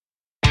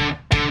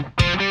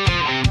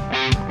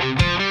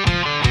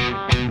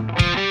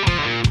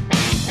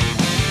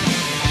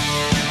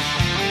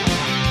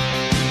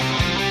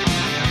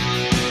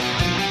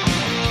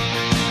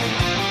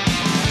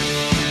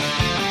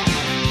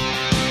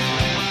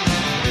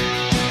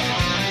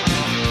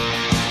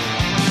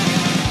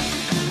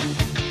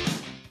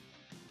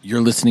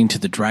You're listening to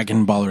the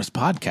Dragon Ballers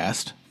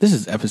podcast. This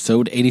is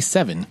episode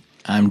 87.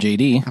 I'm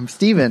JD. I'm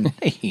Steven.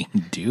 Hey,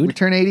 dude. We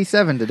turn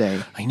 87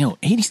 today. I know.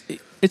 80.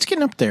 It's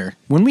getting up there.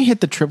 When we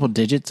hit the triple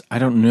digits, I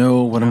don't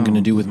know what I'm going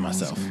to do with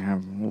myself.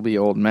 We'll be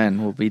old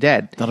men. We'll be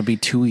dead. That'll be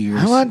 2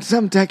 years. I want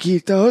some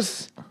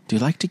taquitos. Do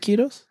you like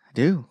taquitos? I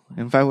do.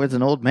 If I was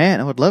an old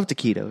man, I would love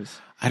taquitos.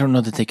 I don't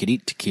know that they could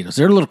eat taquitos.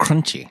 They're a little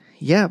crunchy.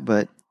 Yeah,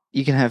 but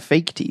you can have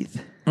fake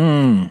teeth.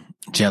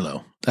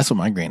 Jello. That's what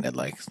my granddad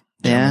likes.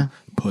 Yeah.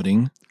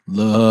 Pudding.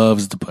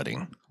 Loves the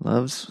pudding.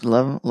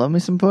 Love me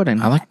some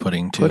pudding. I like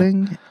pudding, too.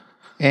 Pudding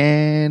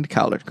and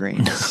collard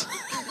greens.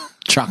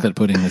 Chocolate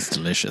pudding is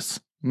delicious.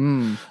 I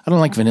don't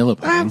like vanilla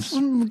pudding. Have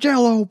some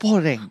Jello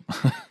pudding.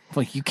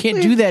 Well, you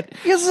can't do that.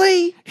 You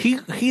see,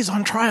 He's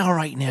on trial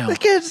right now. the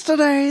kids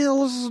today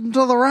listen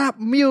to the rap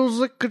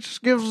music. It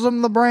just gives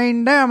them the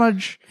brain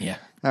damage. Yeah.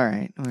 All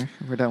right,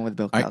 we're done with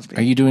Bill Cosby.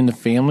 Are you doing the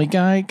Family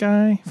Guy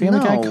Guy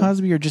No.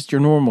 Cosby, or just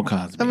your normal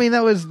Cosby? I mean,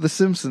 that was The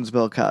Simpsons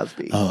Bill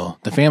Cosby. Oh,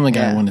 the Family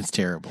Guy Yeah. one is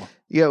terrible.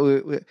 Yeah,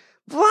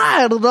 I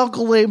had an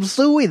uncle named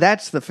Suey.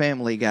 That's the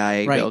Family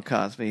Guy, Right. Bill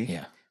Cosby.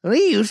 Yeah. And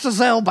he used to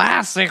sell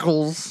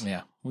bicycles.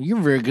 Yeah. Well, you're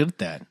very good at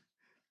that.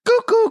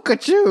 Cuckoo,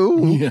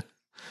 cachoo. Yeah.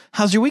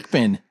 How's your week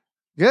been?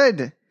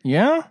 Good.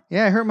 Yeah?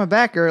 Yeah, I hurt my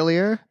back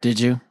earlier. Did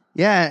you?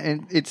 Yeah,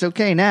 and it's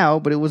okay now,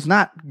 but it was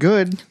not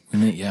good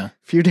Yeah. a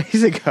few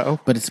days ago.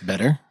 But it's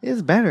better?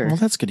 It's better. Well,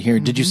 that's good to hear.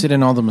 Did you sit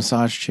in all the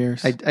massage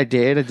chairs? I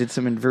did. I did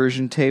some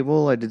inversion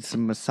table. I did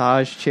some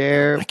massage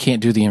chair. I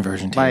can't do the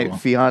inversion My table.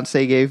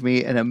 fiance gave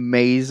me an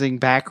amazing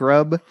back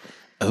rub.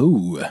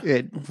 Oh.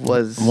 It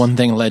was One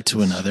thing led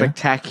to another.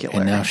 spectacular.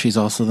 And now she's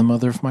also the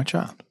mother of my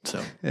child. So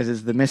It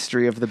is the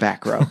mystery of the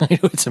back rub. I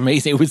know, it's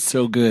amazing. It was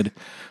so good.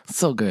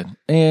 So good.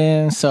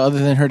 And so other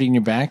than hurting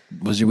your back,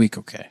 was your week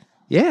okay?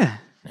 Yeah.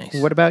 Nice.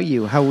 What about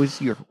you? How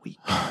was your week?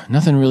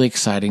 Nothing really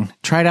exciting.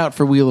 Tried out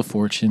for Wheel of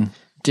Fortune.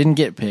 Didn't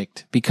get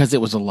picked because it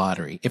was a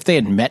lottery. If they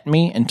had met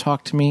me and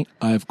talked to me,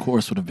 I, of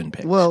course, would have been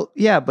picked. Well,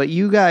 yeah, but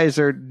you guys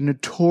are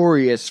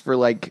notorious for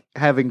like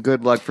having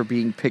good luck for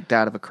being picked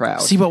out of a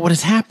crowd. See, but what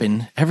has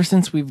happened ever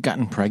since we've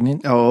gotten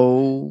pregnant?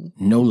 Oh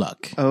No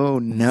luck.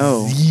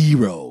 no.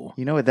 Zero.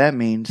 You know what that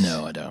means?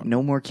 No, I don't.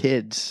 No more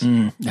kids.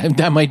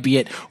 That might be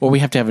it. Or we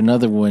have to have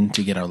another one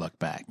to get our luck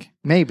back.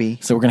 Maybe.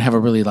 So we're going to have a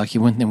really lucky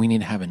one, then we need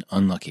to have an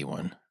unlucky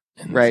one.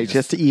 And Right,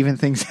 just to even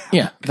things out.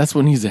 yeah, that's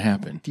what needs to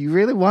happen. Do you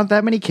really want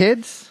that many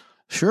kids?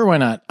 Sure, why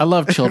not? I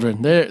love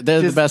children. They're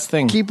the Just best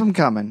thing. Keep them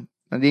coming.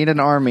 I need an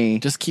army.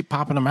 Just keep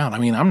popping them out. I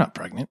mean, I'm not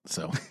pregnant,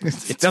 so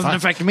It doesn't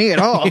affect me at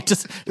all. It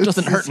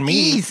doesn't hurt me.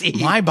 easy.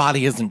 My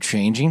body isn't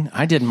changing.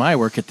 I did my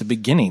work at the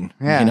beginning.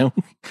 Yeah. You know,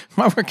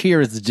 my work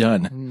here is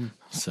done.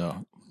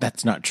 So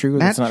that's not true.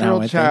 That's not how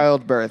Natural I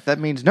childbirth. That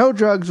means no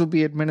drugs will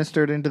be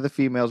administered into the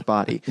female's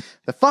body.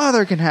 The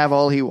father can have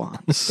all he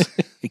wants.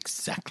 think.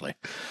 Exactly.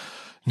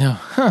 No.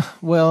 Huh.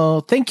 Well,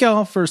 thank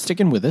y'all for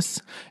sticking with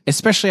us,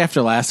 especially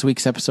after last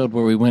week's episode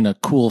where we went a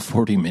cool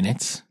 40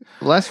 minutes.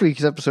 Last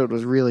week's episode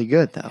was really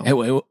good,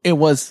 though. It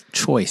was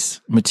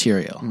choice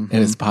material. It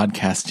was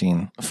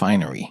podcasting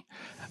finery.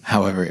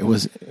 However, it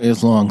was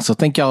long. So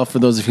thank y'all for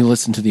those of you who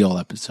listened to the old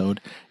episode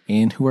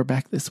and who are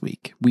back this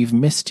week. We've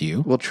missed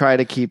you. We'll try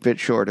to keep it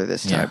shorter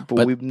this Yeah, time,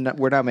 but, but-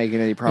 we're not making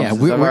any promises.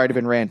 we're- I've already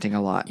been ranting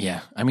a lot. Yeah.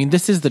 I mean,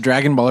 this is the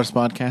Dragon Ballers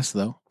podcast,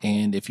 though.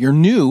 And if you're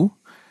new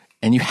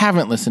and you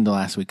haven't listened to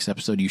last week's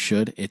episode, you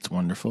should. It's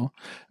wonderful.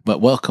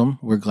 But welcome.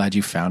 We're glad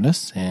you found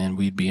us, and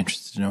we'd be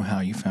interested to know how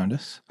you found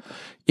us.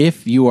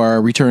 If you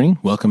are returning,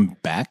 welcome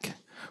back.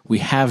 We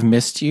have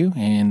missed you,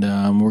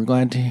 and we're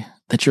glad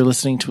that you're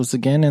listening to us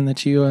again and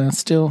that you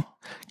still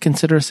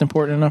consider us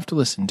important enough to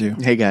listen to.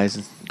 Hey guys,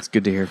 it's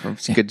good to hear from.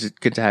 It's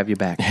good to have you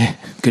back.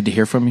 Good to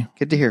hear from you.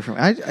 Good to hear from.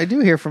 I do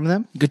hear from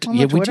them. Good. on the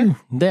Yeah, we Twitter.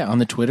 do. Yeah, on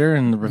the Twitter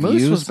and the reviews.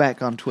 Moose was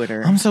back on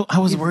Twitter. I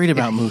was worried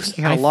about Moose.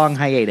 He had a long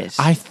hiatus.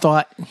 I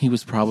thought he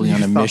was probably You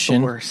on a thought the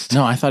mission. worst.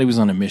 No, I thought he was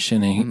on a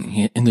mission and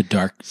he in the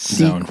dark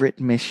zone. Secret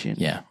mission.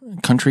 Yeah,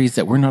 countries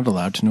that we're not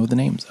allowed to know the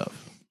names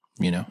of.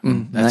 You know,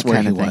 that's that where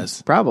kind he of thing.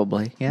 was.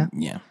 Probably. Yeah.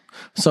 Yeah.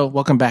 So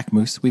welcome back,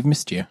 Moose. We've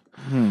missed you.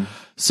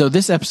 So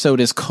this episode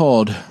is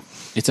called.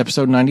 It's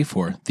episode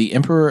 94. The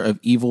Emperor of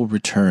Evil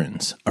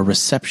returns. A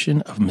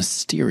reception of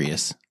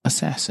mysterious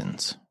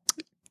assassins.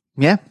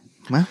 Yeah.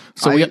 Well,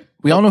 So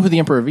we all know who the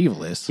Emperor of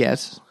Evil is.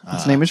 yes.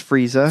 His name is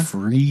Frieza.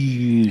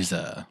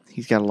 Frieza.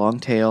 He's got a long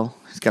tail.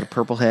 He's got a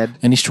purple head.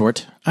 And he's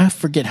short. I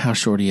forget how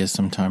short he is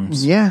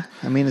sometimes. Yeah.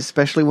 I mean,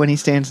 especially when he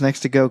stands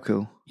next to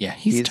Goku. Yeah,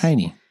 he's He's-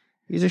 tiny.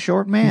 He's a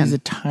short man. He's a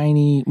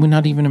tiny, well,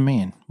 not even a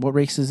man. What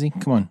race is he?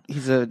 Come on.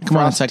 He's a Come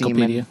on, frost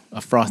encyclopedia. demon.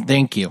 A Frost.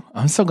 Thank you.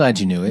 I'm so glad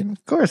you knew it.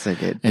 Of course I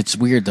did. It's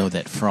weird, though,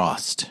 that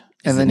Frost is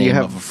And the then name you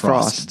have of a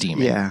Frost Frost.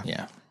 demon. Yeah.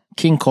 Yeah.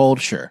 King Cold,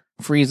 sure.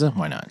 Frieza,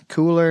 why not?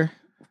 Cooler.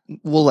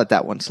 We'll let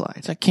that one Is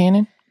slide. that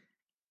canon?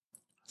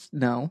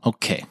 No.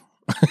 Okay.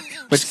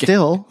 But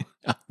still,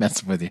 I'm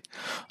messing with you.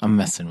 I'm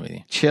messing with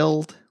you.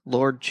 Chilled.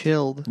 Lord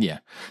Chilled. Yeah.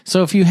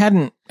 So if you're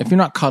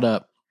not caught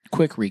up,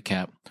 quick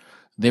recap.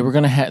 They were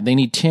they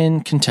need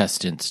 10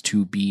 contestants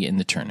to be in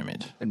the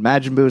tournament. And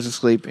Majin Buu is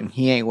asleep, and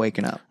he ain't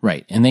waking up.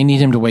 Right. And they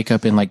need him to wake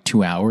up in like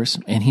 2 hours.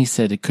 And he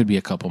said it could be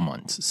a couple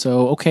months.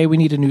 So, okay, we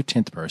need a new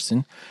 10th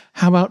person.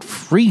 How about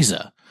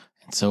Frieza?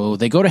 And so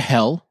they go to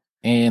hell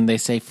and they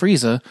say,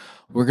 Frieza,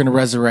 we're going to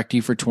resurrect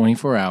you for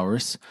 24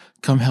 hours.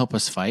 Come help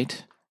us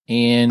fight.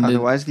 And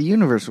otherwise, the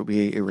universe will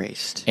be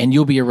erased. And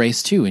you'll be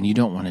erased too, and you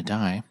don't want to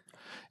die.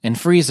 And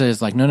Frieza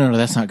is like, no,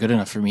 that's not good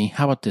enough for me.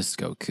 How about this,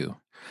 Goku?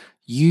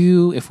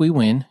 If we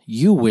win,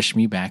 you wish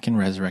me back and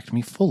resurrect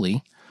me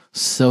fully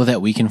so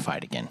that we can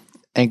fight again.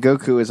 And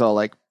Goku is all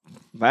like,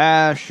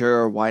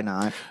 sure, why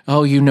not?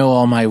 Oh, you know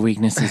all my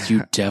weaknesses,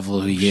 you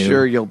devil, you.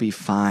 Sure, you'll be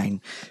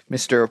fine,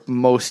 Mr.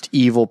 Most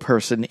Evil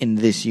Person in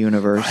this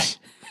universe. Right.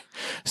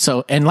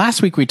 So, and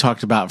last week we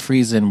talked about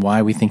Frieza and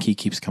why we think he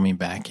keeps coming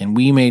back. And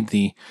we made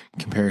the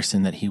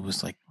comparison that he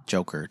was like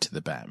Joker to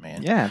the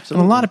Batman. Yeah,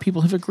 absolutely. And a lot of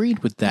people have agreed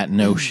with that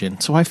notion.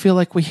 So I feel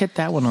like we hit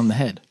that one on the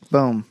head.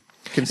 Boom.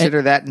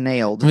 Consider that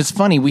nailed. It's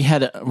funny. We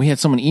had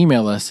someone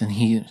email us and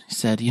he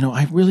said,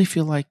 I really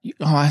feel like,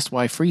 I asked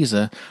why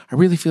Frieza. I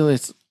really feel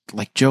it's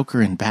like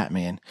Joker and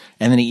Batman.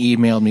 And then he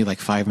emailed me like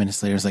 5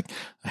 minutes later. It's like,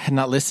 I had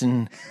not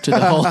listened to the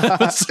whole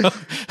episode.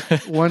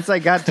 Once I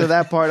got to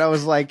that part, I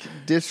was like,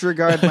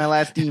 disregard my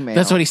last email.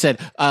 That's what he said.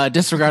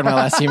 Disregard my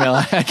last email.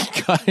 I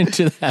got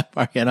into that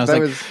part. And I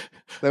was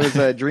that was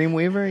a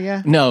Dreamweaver,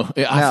 yeah? No.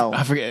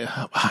 I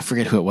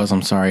forget who it was.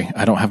 I'm sorry.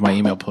 I don't have my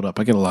email pulled up.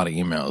 I get a lot of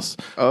emails.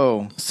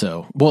 Oh.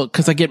 So,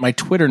 because I get my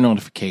Twitter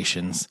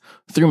notifications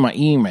through my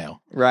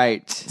email.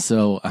 Right.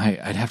 So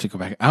I'd have to go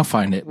back. I'll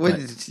find it. Well,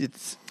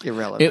 it's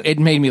irrelevant. It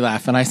made me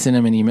laugh, and I sent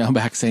him an email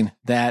back saying,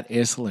 that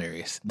is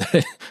hilarious.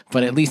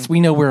 But at least we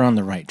know we're on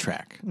the right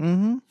track.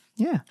 Mm-hmm.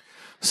 Yeah.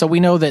 So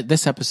we know that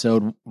this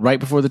episode, right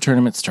before the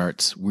tournament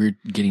starts, we're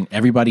getting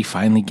everybody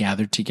finally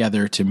gathered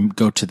together to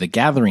go to the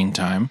gathering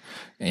time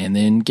and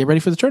then get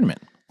ready for the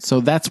tournament. So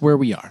that's where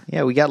we are.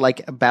 Yeah, we got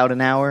like about an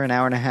hour and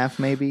a half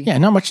maybe. Yeah,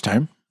 not much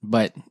time,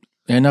 but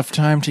enough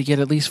time to get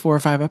at least 4 or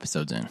 5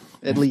 episodes in.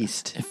 At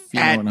least. If you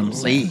know what I'm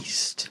saying.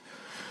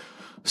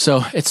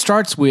 So it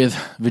starts with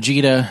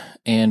Vegeta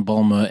and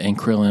Bulma and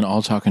Krillin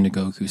all talking to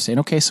Goku, saying,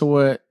 okay, so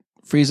what?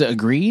 Frieza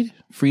agreed?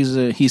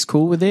 Frieza, he's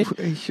cool with it?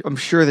 I'm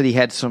sure that he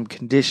had some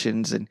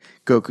conditions, and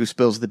Goku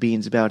spills the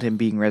beans about him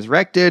being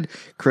resurrected.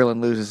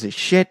 Krillin loses his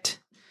shit.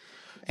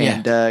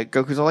 And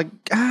Goku's all like,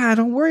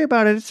 don't worry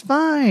about it. It's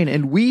fine.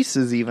 And Whis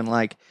is even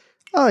like,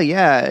 oh,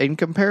 yeah, in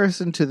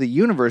comparison to the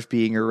universe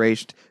being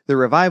erased, the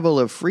revival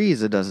of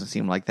Frieza doesn't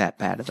seem like that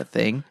bad of a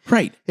thing.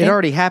 Right. It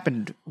already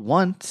happened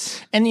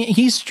once. And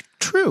he's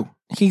true.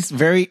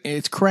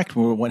 It's correct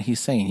what he's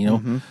saying,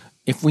 Mm-hmm.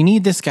 If we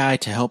need this guy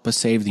to help us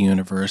save the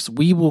universe,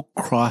 we will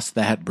cross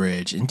that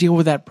bridge and deal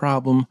with that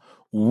problem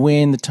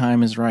when the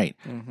time is right.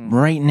 Mm-hmm.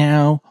 Right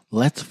now,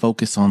 let's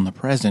focus on the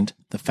present,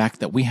 the fact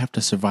that we have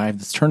to survive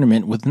this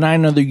tournament with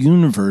 9 other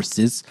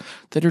universes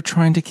that are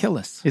trying to kill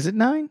us. Is it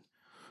 9?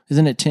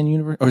 Isn't it 10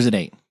 universes? Or is it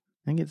 8? I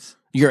think it's...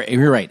 You're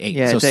right, 8.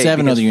 Yeah, so it's 8,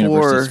 7 other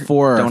universes.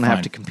 4 don't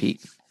have to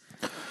compete.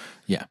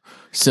 Yeah.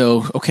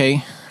 So,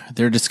 okay,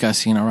 they're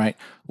discussing, all right,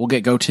 we'll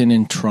get Goten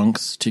and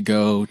Trunks to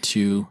go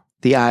to...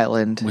 the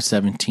island with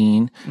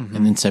 17,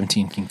 and then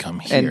 17 can come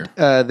here.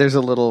 And there's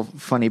a little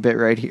funny bit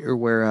right here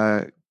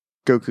where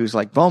Goku's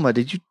like, Bulma,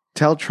 did you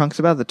tell Trunks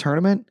about the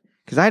tournament?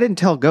 Because I didn't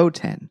tell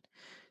Goten.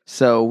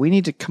 So we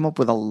need to come up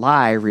with a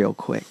lie real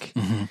quick.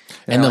 Mm-hmm.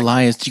 And the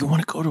lie is, do you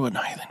want to go to an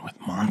island with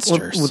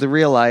monsters? Well, the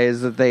real lie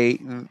is that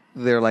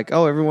they're like,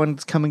 oh,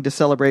 everyone's coming to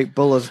celebrate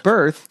Bulla's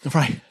birth.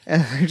 Right.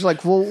 And they're just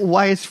like, well,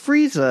 why is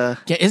Frieza?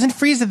 Yeah, isn't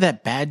Frieza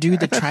that bad dude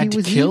that tried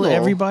to kill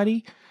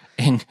everybody?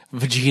 And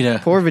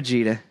Vegeta. Poor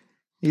Vegeta.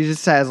 He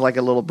just has like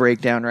a little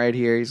breakdown right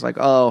here. He's like,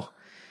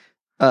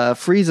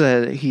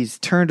 Frieza, he's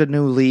turned a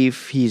new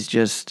leaf. He's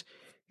just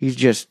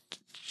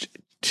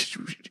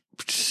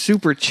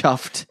super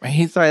chuffed.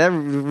 Right. Sorry, I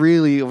was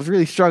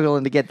really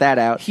struggling to get that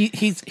out.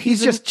 He's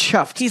just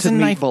chuffed. He's to a meet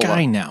nice Bulla.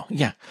 guy now.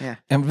 Yeah.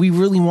 And we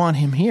really want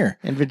him here.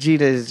 And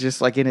Vegeta is just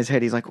like in his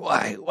head. He's like,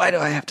 why do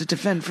I have to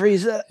defend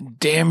Frieza?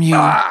 Damn you,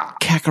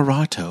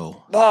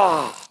 Kakaroto.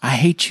 I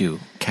hate you,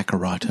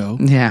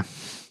 Kakaroto. Yeah.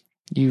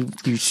 You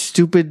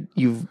stupid,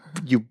 you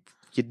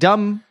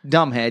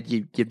dumbhead,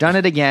 you've done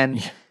it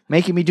again,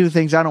 making me do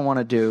things I don't want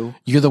to do.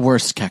 You're the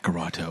worst,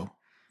 Kakaroto.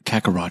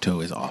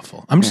 Kakaroto is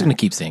awful. I'm just going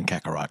to keep saying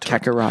Kakaroto.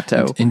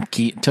 Kakaroto.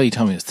 Until you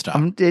tell me to stop.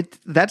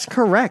 That's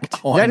correct.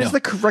 Oh, that is the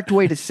correct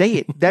way to say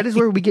it. That is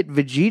where we get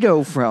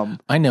Vegito from.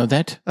 I know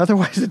that.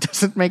 Otherwise, it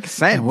doesn't make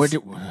sense.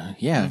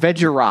 Vegerot.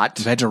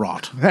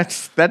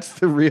 That's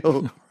the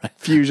real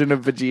fusion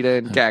of Vegeta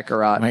and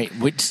Kakarot. Right.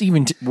 Which is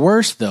even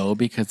worse, though,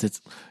 because it's,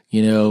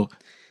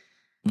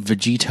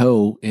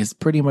 Vegito is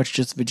pretty much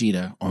just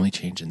Vegeta, only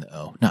changing the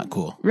O. Not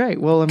cool. Right.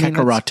 Well, I mean,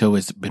 Kakaroto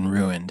has been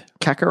ruined.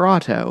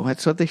 Kakaroto.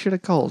 That's what they should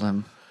have called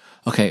him.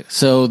 Okay,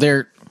 so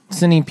they're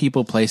sending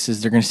people places.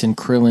 They're going to send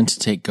Krillin to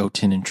take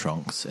Goten and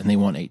Trunks, and they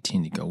want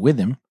 18 to go with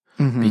him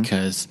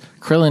because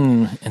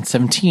Krillin and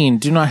 17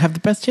 do not have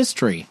the best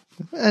history.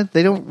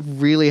 They don't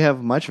really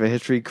have much of a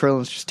history.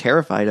 Krillin's just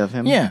terrified of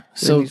him. Yeah,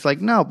 so- And he's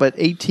like, no, but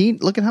 18,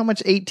 look at how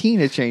much 18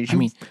 has changed. You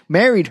mean-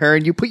 married her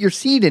and you put your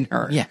seed in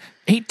her. Yeah,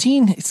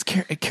 18 is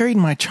carried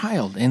my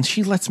child, and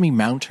she lets me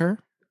mount her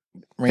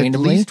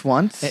randomly. At least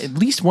once. At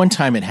least one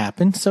time it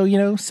happened. So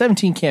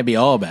 17 can't be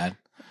all bad.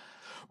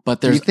 But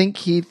Do you there's think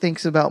he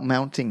thinks about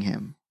mounting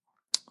him?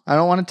 I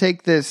don't want to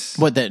take this.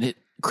 what that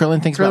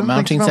Krillin thinks about Krillin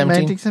mounting thinks about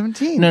 17. mounting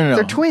 17. No.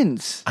 They're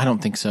twins. I don't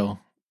think so.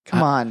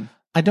 Come on.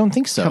 I don't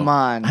think so. Come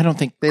on. I don't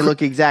think They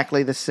look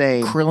exactly the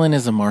same. Krillin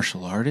is a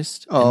martial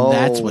artist, Oh. and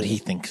that's what he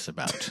thinks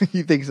about.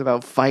 He thinks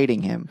about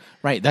fighting him.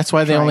 Right. That's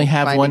why they only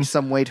have Finding one.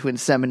 some way to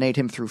inseminate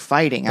him through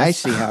fighting. I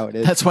see how it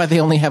is. That's why they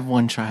only have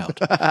one child.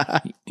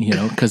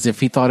 Because if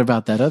he thought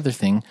about that other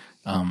thing,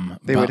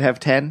 They would have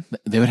 10?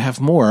 they would have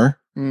more.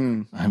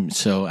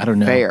 So I don't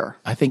know. Fair.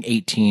 I think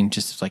 18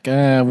 just is like,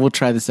 we'll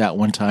try this out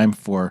one time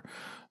for,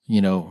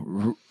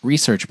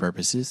 research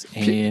purposes.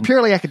 And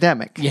Purely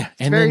academic. Yeah,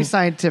 It's and very then-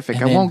 scientific.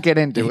 and I then- won't get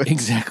into it.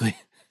 Exactly.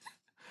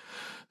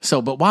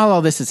 So, but while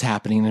all this is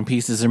happening and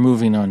pieces are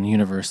moving on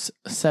Universe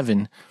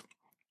 7,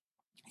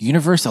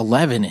 Universe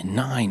 11 and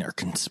 9 are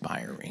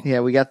conspiring.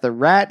 Yeah, we got the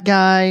rat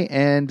guy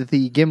and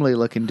the Gimli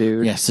looking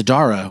dude. Yeah,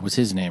 Sidara was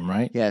his name,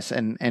 right? Yes,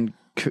 and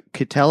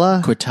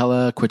Kitella?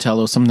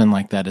 Quitello, something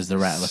like that is the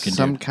rat looking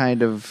Some dude.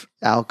 kind of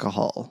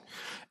alcohol.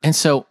 And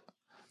so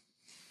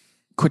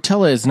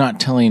Quitella is not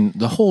telling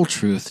the whole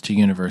truth to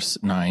Universe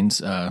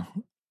 9's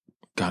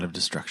God of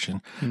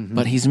Destruction,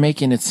 but he's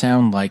making it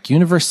sound like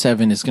Universe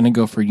 7 is going to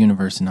go for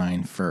Universe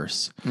 9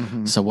 first.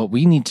 So what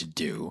we need to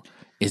do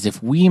is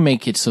if we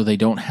make it so they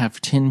don't have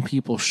 10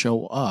 people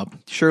show up,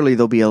 Surely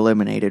they'll be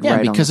eliminated right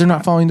on because the they're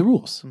not following the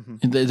rules.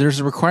 There's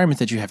a requirement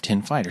that you have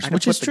 10 fighters, spot.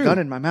 which I is put true. the gun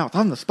in my mouth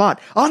on the spot.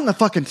 On the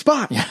fucking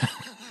spot.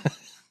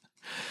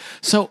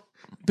 So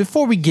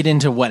before we get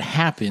into what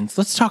happens,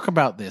 let's talk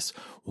about this.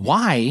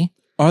 Why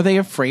are they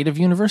afraid of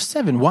Universe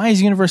 7? Why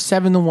is Universe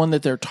 7 the one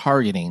that they're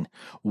targeting?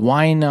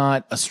 Why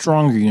not a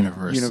stronger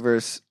universe?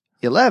 Universe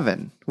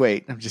 11.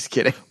 Wait, I'm just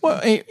kidding.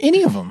 Well,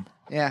 any of them.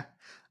 Yeah.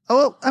 Oh,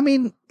 well, I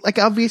mean, like,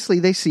 obviously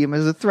they see him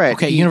as a threat.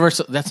 Okay, He-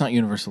 that's not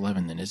Universe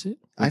 11 then, is it?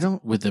 I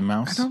don't- With the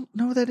mouse? I don't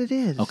know that it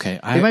is. Okay,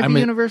 It might be I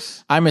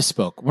Universe I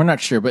misspoke. We're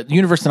not sure, but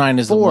Universe 9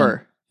 is the 4.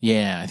 one.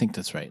 Yeah, I think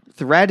that's right.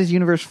 The rat is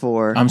Universe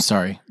 4. I'm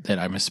sorry that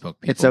I misspoke,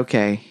 people. It's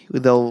okay.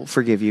 They'll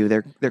forgive you.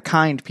 They're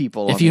kind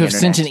people. If on you the have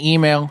sent an internet.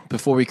 email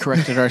before we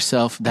corrected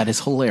ourselves, that is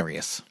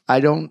hilarious. I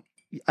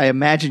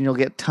imagine you'll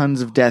get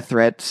tons of death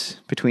threats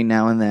between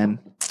now and then.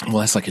 Well,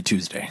 that's like a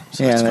Tuesday.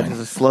 So Yeah, that's that fine. is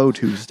a slow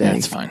Tuesday.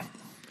 That's fine.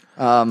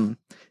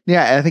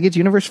 Yeah, I think it's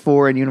Universe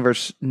 4 and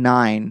Universe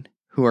 9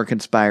 who are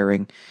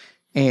conspiring.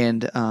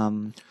 And,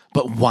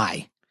 But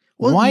why?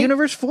 well, why?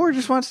 Universe 4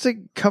 just wants to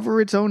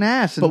cover its own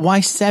ass. And, But why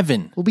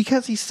 7? well,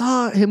 because he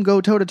saw him go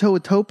toe to toe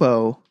with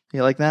Topo.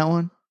 You like that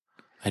one?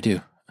 I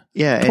do.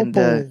 Yeah,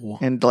 Topo.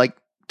 and like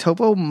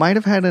Topo might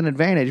have had an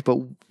advantage, but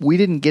we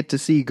didn't get to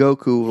see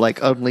Goku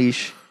like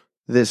unleash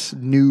this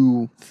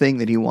new thing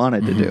that he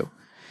wanted to do.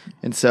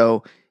 And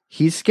so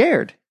he's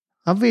scared.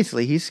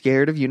 Obviously, he's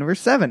scared of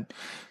Universe 7.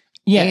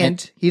 Yeah,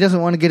 And he doesn't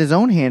want to get his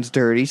own hands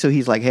dirty, so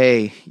he's like,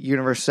 "Hey,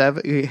 Universe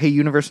 7, hey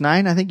Universe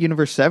 9, I think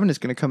Universe 7 is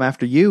going to come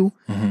after you.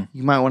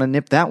 You might want to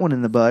nip that one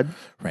in the bud."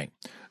 right.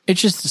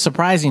 It's just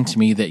surprising to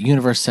me that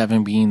Universe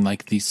 7 being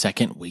like the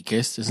second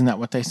weakest. Isn't that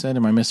what they said?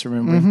 Am I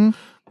misremembering?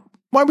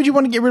 Why would you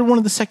want to get rid of one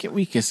of the second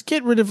weakest?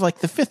 Get rid of like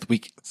the fifth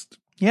weakest.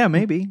 Yeah,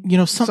 maybe.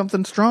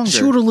 Something stronger.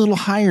 Shoot a little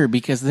higher,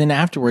 because then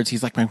afterwards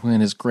he's like, my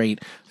plan is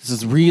great. This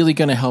is really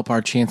going to help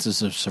our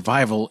chances of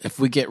survival if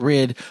we get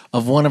rid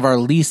of one of our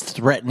least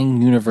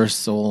threatening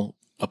universal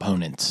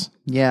opponents.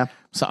 Yeah,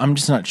 So I'm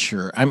just not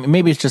sure.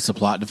 Maybe it's just a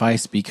plot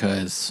device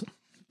because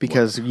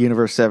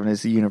Universe 7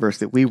 is the universe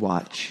that we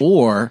watch.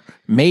 Or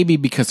maybe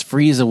because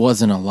Frieza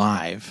wasn't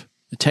alive,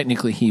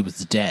 technically he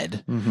was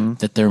dead,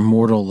 that their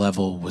mortal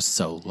level was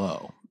so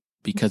low.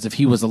 Because if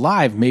he was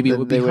alive, maybe it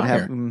would be They would higher.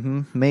 have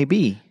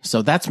maybe.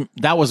 So that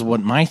was what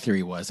my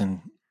theory was,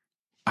 and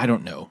I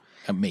don't know.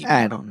 Maybe.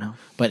 I don't know.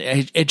 But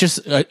it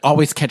just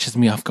always catches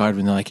me off guard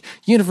when they're like,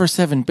 Universe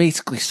 7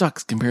 basically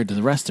sucks compared to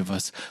the rest of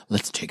us.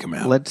 Let's take them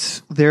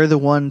out. They're the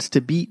ones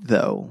to beat,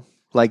 though.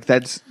 Like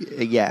that's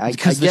I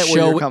get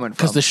where you're coming from.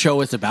 Because the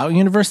show is about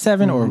Universe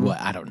 7 or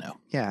what? I don't know.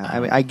 Yeah, I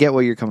mean, I get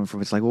where you're coming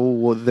from. It's like,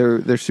 well,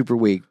 they're super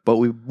weak, but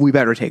we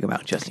better take them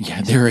out just in case.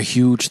 Yeah, they're a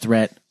huge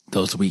threat,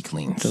 those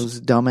weaklings.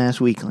 Those dumbass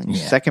weaklings.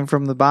 Yeah. Second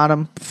from the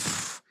bottom.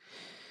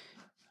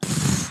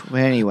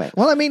 Anyway,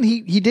 well, I mean,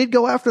 he did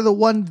go after the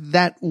one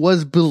that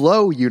was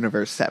below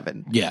Universe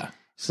 7. Yeah.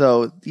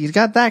 So he's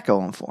got that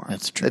going for him.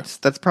 That's true.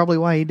 That's probably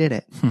why he did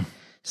it.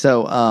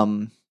 So,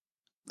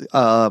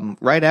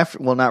 right after,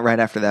 well, not right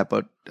after that,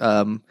 but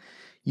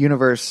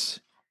Universe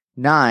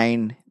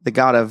 9, the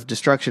God of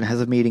Destruction,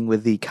 has a meeting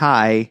with the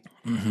Kai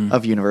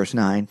of Universe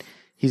 9.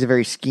 He's a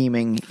very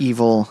scheming,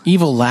 evil.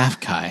 Evil Laugh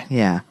Kai.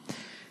 Yeah.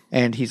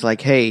 And he's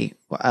like, hey,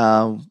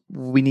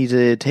 we need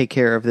to take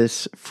care of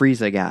this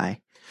Frieza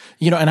guy.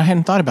 And I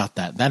hadn't thought about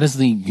that. That is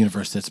the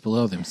universe that's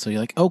below them. So you're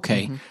like,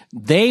 okay,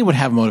 they would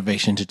have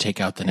motivation to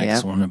take out the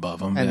next one above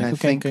them. And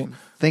like, I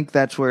think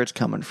that's where it's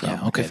coming from.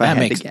 Yeah, okay, if I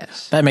had to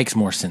guess. That makes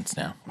more sense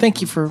now.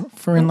 Thank you for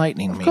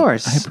enlightening me. Of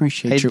course. I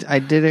appreciate I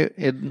did it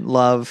in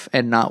love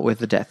and not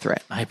with a death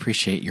threat. I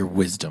appreciate your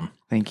wisdom.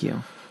 Thank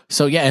you.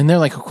 So yeah, and they're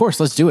like, of course,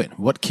 let's do it.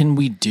 What can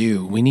we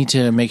do? We need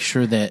to make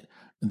sure that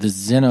the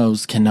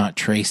Xenos cannot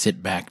trace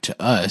it back to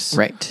us.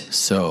 Right.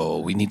 So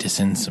we need to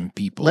send some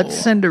people. Let's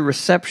send a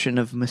reception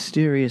of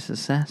mysterious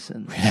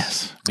assassins.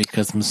 Yes,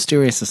 because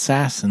mysterious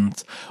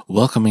assassins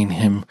welcoming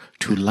him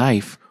to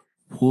life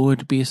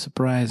would be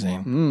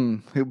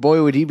surprising.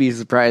 Boy, would he be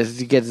surprised if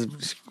he gets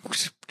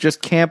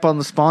just camp on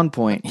the spawn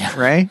point,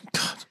 right?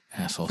 God,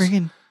 assholes.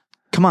 Freaking,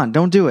 come on,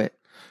 don't do it.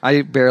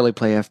 I barely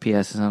play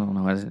FPS, and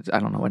I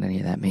don't know what any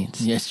of that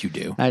means. Yes, you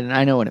do.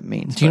 I know what it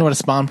means. Do you know what a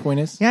spawn point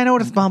is? Yeah, I know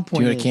what a spawn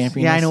point is. Do you know what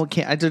camping Yeah, is? I know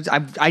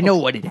what I know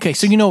what it is. Okay,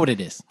 so you know what it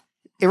is.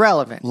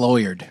 Irrelevant.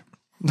 Lawyered.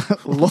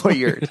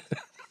 Lawyered.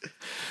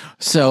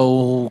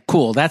 So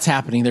cool. That's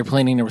happening. They're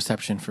planning a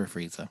reception for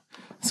Frieza.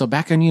 So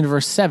back on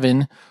Universe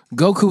 7,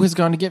 Goku has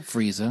gone to get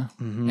Frieza.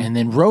 And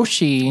then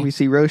Roshi We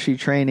see Roshi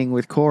training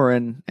with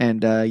Korin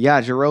and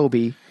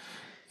Yajirobe.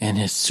 and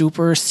his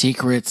super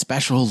secret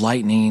special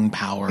lightning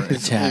power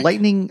attack.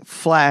 Lightning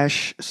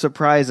flash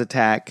surprise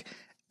attack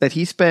that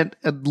he spent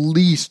at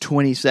least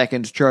 20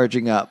 seconds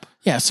charging up.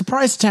 Yeah,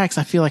 surprise attacks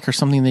I feel like are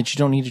something that you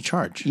don't need to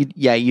charge.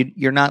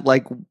 You're not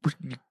like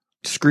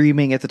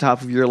screaming at the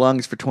top of your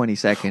lungs for 20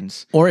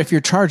 seconds. Or if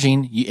you're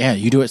charging,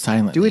 you do it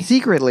silently. Do it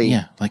secretly.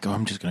 Yeah, like,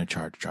 I'm just going to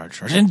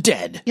charge, and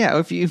dead. Yeah,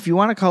 if you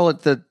want to call it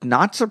the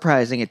not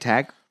surprising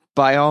attack,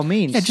 by all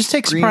means. Yeah, just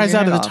take scream surprise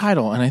your out of head the off.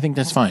 title, and I think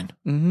that's fine.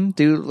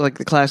 Do like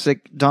the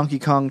classic Donkey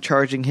Kong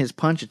charging his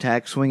punch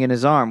attack, swinging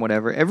his arm,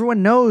 whatever.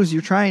 Everyone knows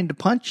you're trying to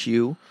punch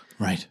you.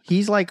 Right.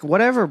 He's like,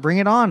 whatever, bring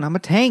it on. I'm a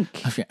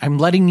tank. I'm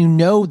letting you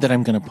know that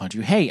I'm going to punch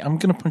you. Hey, I'm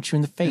going to punch you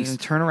in the face. And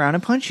turn around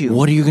and punch you.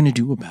 What are you going to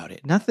do about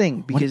it? Nothing,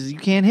 because you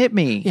can't hit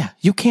me. Yeah,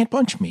 you can't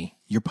punch me.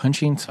 Your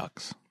punching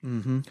sucks.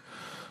 And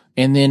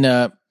then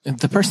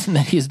the person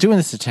that he's doing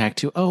this attack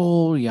to,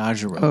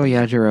 Yajirobe. Oh,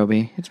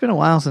 Yajirobe. It's been a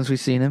while since we've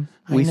seen him.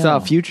 We saw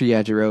know. future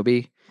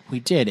Yajirobe. We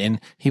did,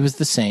 and he was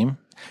the same.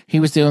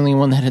 He was the only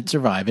one that had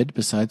survived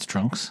besides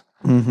Trunks.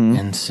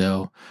 And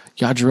so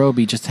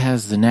Yajirobe just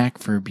has the knack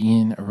for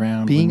being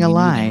around. Being when we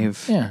need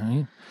alive.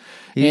 him.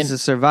 Yeah. He's a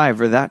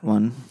survivor, that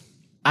one.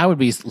 I would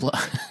be...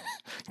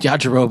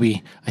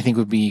 Yajirobe, I think,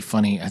 would be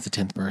funny as a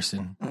 10th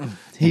person.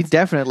 He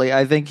definitely,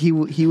 I think he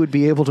would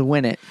be able to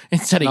win it.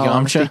 Instead of No,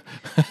 Yamcha.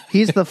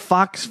 He's the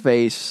fox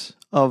face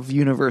of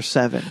Universe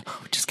 7.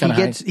 Just kind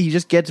of He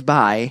just gets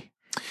by.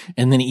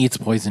 And then he eats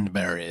poisoned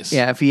berries.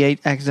 Yeah, if he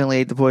accidentally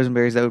ate the poison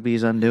berries, that would be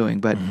his undoing.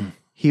 But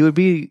he would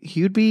be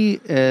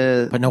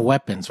But no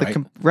weapons, right?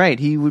 right.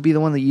 He would be the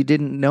one that you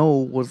didn't know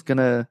was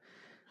gonna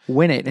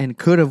win it and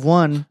could have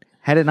won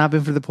had it not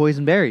been for the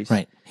poison berries.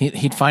 Right.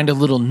 He'd find a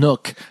little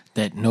nook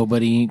that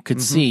nobody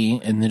could see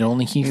and that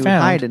only he He would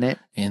found. hide in it.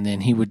 And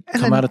then he would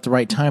come then- out at the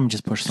right time and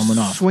just push someone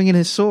off. Swinging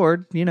his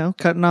sword,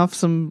 cutting off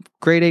some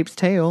great ape's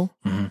tail.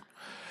 And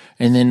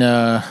then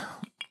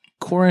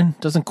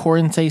doesn't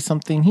Korin say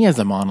something? He has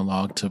a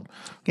monologue to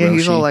Yeah,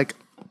 he's Roshi. all like,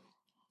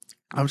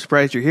 I'm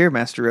surprised you're here,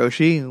 Master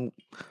Roshi.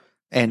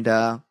 And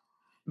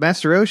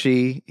Master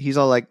Roshi, he's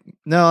all like,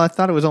 no, I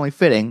thought it was only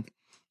fitting.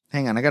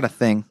 Hang on, I got a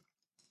thing.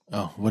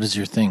 Oh, what is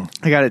your thing?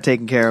 I got it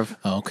taken care of.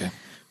 Oh, okay.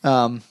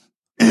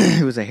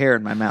 It was a hair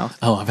in my mouth.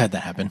 Oh, I've had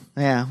that happen.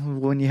 Yeah,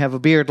 when you have a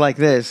beard like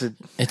this,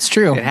 It's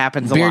true. It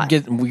happens a lot.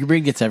 Your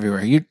beard gets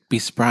everywhere. You'd be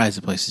surprised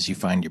the places you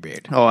find your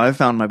beard. I've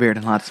found my beard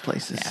in lots of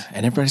places.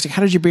 And everybody's like,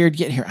 how did your beard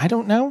get here? I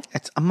don't know.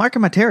 I'm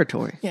marking my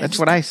territory. Yeah, That's it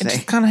what I just- It say.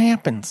 just kind of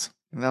happens.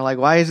 And they're like,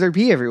 why is there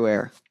pee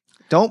everywhere?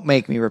 Don't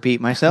make me repeat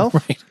myself.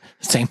 Right.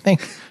 Same thing.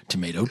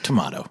 Tomato,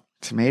 tomato.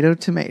 Tomato,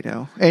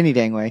 tomato. Any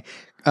dang way.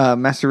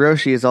 Master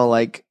Roshi is all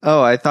like,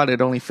 I thought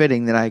it only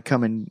fitting that I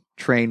come and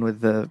train with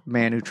the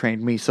man who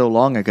trained me so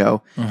long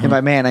ago. And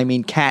by man, I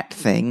mean cat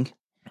thing.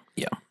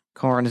 Yeah.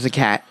 Korin is a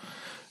cat.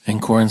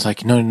 And Korin's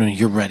like, no,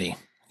 you're ready.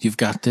 You've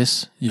got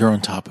this. You're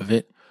on top of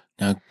it.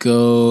 Now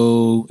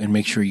go and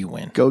make sure you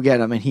win. Go get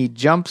him. And he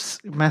jumps,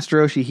 Master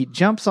Roshi, he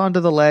jumps onto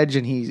the ledge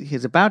and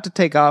he's about to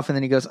take off. And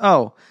then he goes,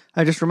 I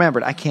just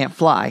remembered, I can't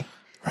fly.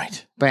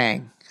 Right.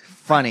 Bang.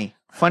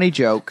 Funny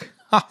joke.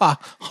 Ha ha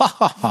ha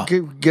ha ha.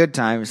 Good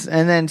times.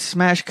 And then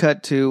smash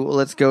cut to,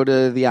 let's go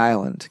to the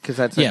island. Because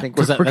that's, I think,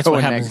 where because we're that's going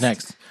what happens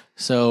next.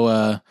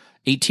 So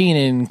 18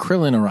 and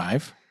Krillin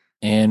arrive,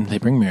 and they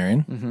bring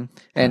Marion.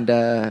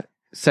 And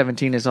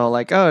 17 is all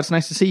like, it's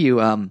nice to see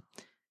you,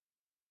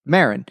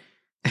 Marin.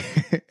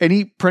 And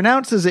he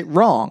pronounces it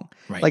wrong.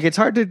 Right. Like, it's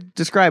hard to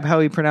describe how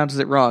he pronounces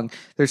it wrong.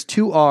 There's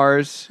two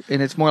R's,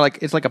 and it's more like,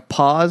 it's like a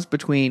pause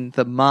between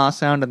the ma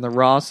sound and the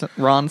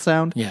ron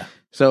sound. Yeah.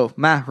 So,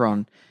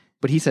 Mahron.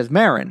 But he says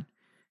Marin.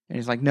 And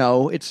he's like,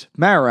 no, it's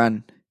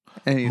Marin.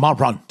 And he's,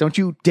 Maron. don't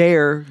you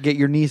dare get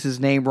your niece's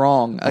name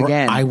wrong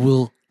again. I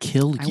will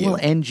kill I you. will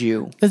end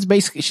you. That's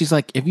basically, she's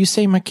like, if you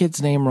say my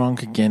kid's name wrong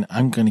again,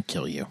 I'm going to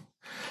kill you.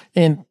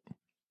 And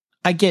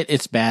I get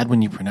it's bad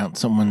when you pronounce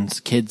someone's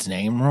kid's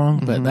name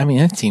wrong, but I mean,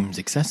 that seems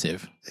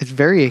excessive. It's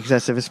very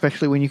excessive,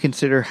 especially when you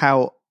consider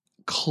how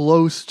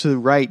close to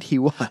right he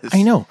was.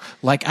 I know.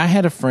 Like, I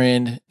had a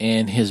friend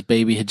and his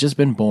baby had just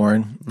been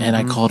born, and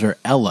I called her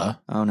Ella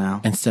Oh,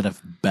 no. instead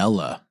of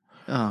Bella.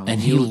 Oh, And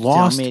he you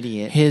lost dumb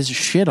idiot. his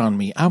shit on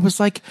me. I was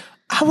like,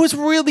 I was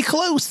really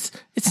close.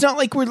 It's not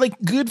like we're like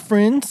good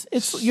friends.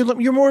 It's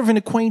you're more of an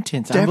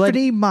acquaintance.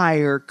 Stephanie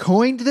Meyer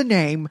coined the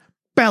name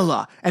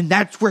Bella, and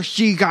that's where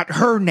she got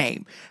her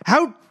name.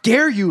 How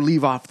dare you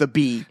leave off the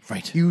B?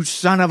 Right. You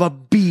son of a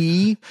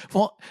B.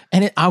 Well,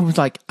 and I was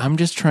like, I'm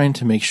just trying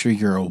to make sure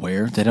you're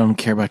aware that I don't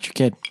care about your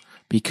kid.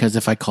 Because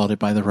if I called it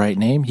by the right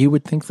name, you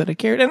would think that I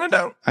cared, and I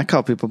don't. I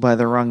call people by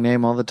the wrong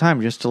name all the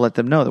time just to let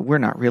them know that we're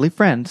not really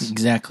friends.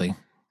 Exactly.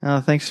 Oh,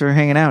 thanks for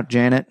hanging out,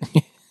 Janet.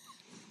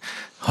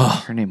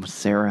 Her name was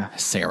Sarah.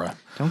 Sarah.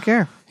 Don't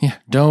care. Yeah,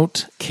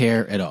 don't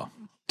care at all.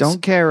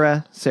 Don't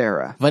care,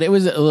 Sarah. But it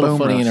was a little Boom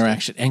funny roasted.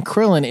 interaction. And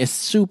Krillin is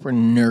super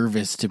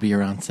nervous to be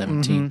around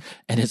 17.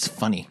 And it's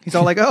funny. He's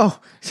all like, oh,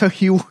 so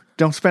you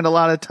don't spend a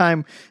lot of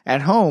time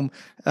at home.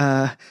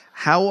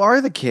 How are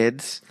the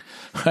kids?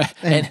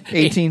 And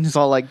 18 is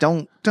all like,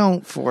 don't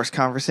force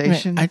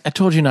conversation. I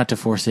told you not to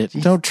force it.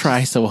 Don't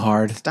try so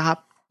hard.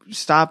 Stop.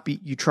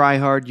 You try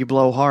hard, you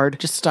blow hard.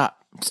 Just stop.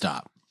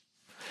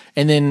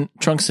 And then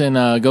Trunks and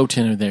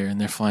Goten are there, and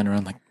they're flying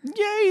around like,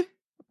 yay,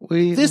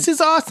 this is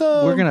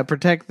awesome. We're going to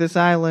protect this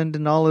island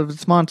and all of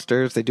its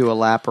monsters. They do a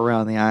lap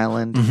around the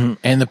island. Mhm.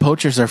 And the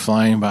poachers are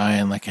flying by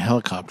in like a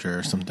helicopter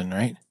or something,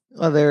 right?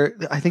 Well,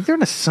 I think they're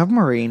in a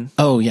submarine.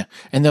 Oh, yeah.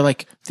 And they're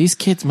like, these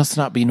kids must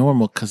not be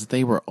normal because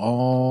they were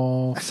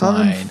all I saw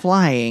them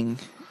flying.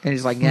 And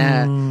he's like,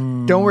 yeah,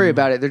 don't worry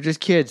about it. They're just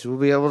kids. We'll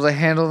be able to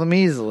handle them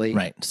easily.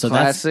 Right. So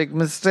Classic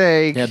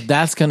mistake.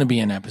 that's going to be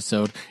an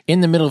episode.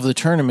 In the middle of the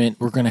tournament,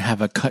 we're going to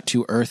have a Cut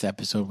to Earth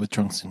episode with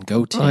Trunks and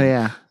Goten. Oh,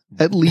 yeah.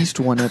 At least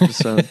one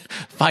episode.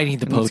 Fighting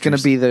the poachers. It's going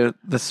to be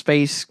the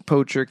space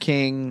poacher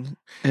king.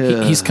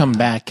 He's come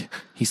back.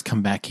 He's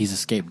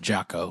escaped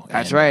Jocko.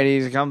 That's right.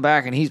 He's come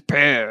back and he's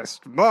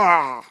pissed.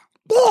 Blah.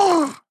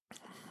 Blah.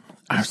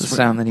 That's the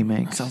sound that he It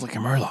makes. sounds like a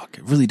Murloc.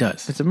 It really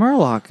does. It's a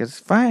Murloc. It's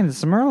fine.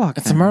 It's a Murloc.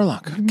 It's a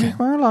Murloc. Okay.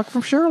 Murloc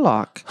from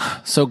Sherlock.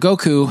 So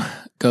Goku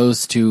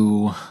goes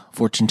to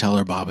fortune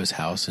teller Baba's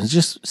house and is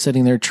just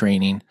sitting there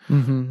training,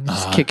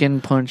 Just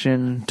kicking,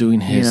 punching,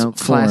 doing his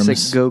classic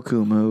forms.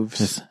 Goku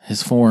moves.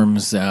 His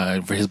forms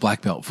for his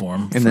black belt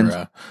form And for then-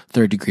 a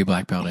third-degree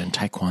black belt in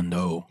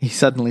Taekwondo. He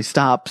suddenly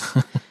stops.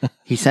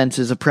 He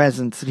senses a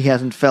presence that he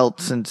hasn't felt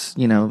since,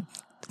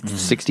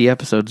 60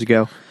 episodes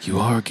ago. You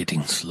are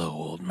getting slow,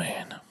 old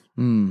man.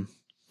 And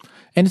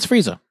it's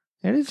Frieza.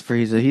 It is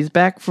Frieza. He's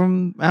back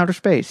from outer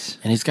space.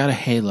 And he's got a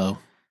halo.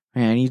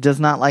 Man, he does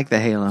not like the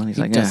halo. He's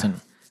He like, doesn't.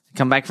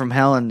 come back from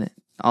hell and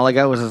all I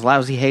got was his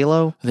lousy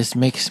halo. This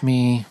makes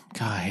me...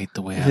 God, I hate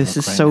the way I This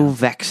look is right so now.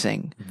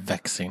 vexing.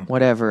 Vexing.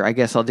 Whatever. I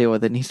guess I'll deal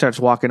with it. And he starts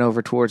walking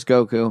over towards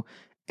Goku.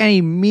 And he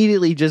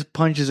immediately just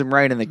punches him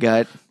right in the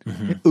gut.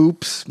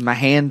 Oops, my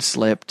hand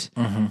slipped.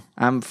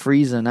 I'm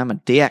freezing. I'm a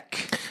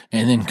dick.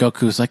 And then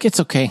Goku's like, it's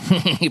okay.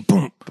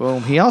 Boom.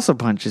 Boom. He also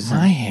punches him.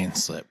 My hand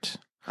slipped.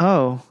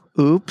 Oh,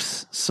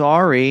 oops.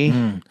 Sorry.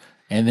 And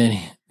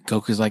then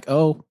Goku's like,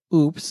 oh,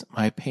 oops,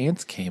 my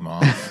pants came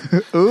off.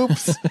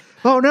 Oops.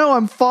 Oh no,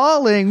 I'm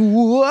falling.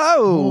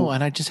 Whoa. Oh,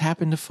 and I just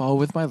happened to fall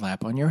with my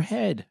lap on your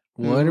head.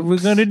 What are we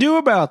going to do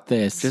about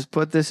this? Just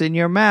put this in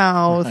your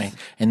mouth. Right.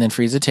 And then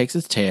Frieza takes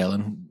his tail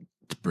and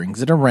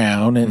brings it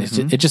around, and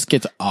it just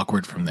gets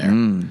awkward from there.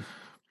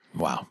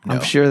 Wow. No.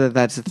 I'm sure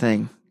that's a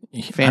thing.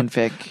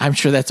 Fanfic. I'm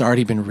sure that's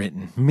already been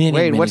written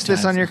many What's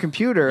this times. on your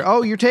computer?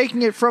 Oh, you're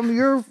taking it from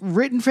your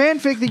written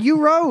fanfic that you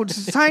wrote.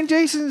 Sign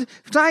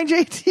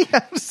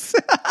JTS.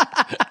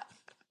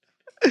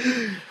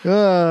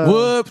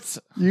 Whoops.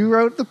 You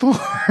wrote the porn.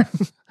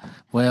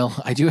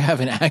 Well, I do have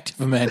an active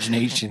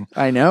imagination.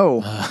 I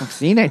know. I've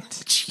seen it.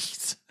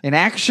 Jeez. In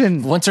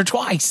action. Once or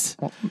twice.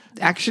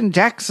 Action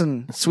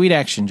Jackson. Sweet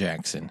Action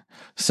Jackson.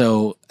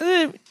 So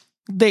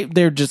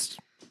they're just,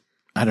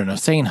 I don't know,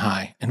 saying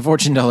hi. And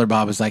Fortune Teller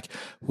Bob is like,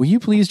 will you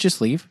please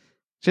just leave?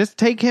 Just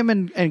take him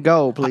and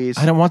go, please.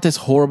 I don't want this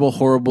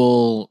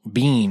horrible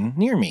being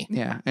near me.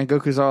 Yeah. And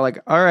Goku's all like,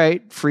 all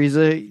right,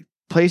 Frieza,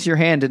 place your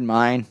hand in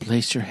mine.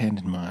 Place your hand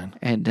in mine.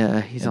 And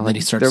he's And all then like,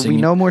 he starts there'll be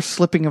singing, no more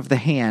slipping of the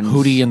hands.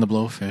 Hootie and the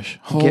Blowfish.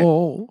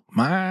 Hold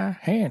my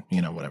hand.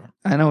 Whatever.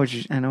 I know what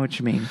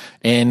you mean.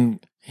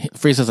 And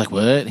Frieza's like,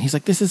 what? He's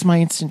like, this is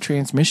my instant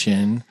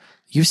transmission.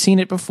 You've seen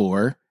it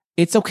before.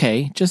 It's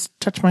okay. Just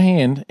touch my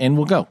hand and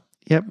we'll go.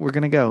 Yep, we're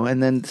gonna go.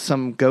 And then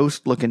some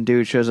ghost-looking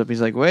dude shows up. He's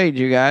like, "Wait,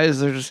 you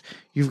guys,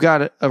 you've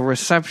got a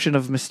reception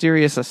of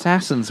mysterious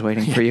assassins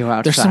waiting for you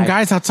outside. There's some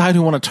guys outside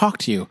who want to talk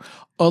to you.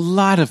 A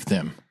lot of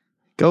them.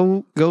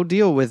 Go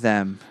deal with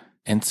them."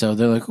 And so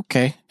they're like,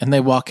 okay. And they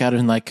walk out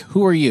and like,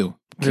 who are you?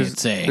 Can't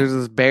say. There's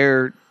this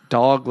bear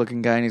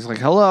dog-looking guy, and he's like,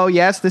 "Hello,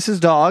 yes, this is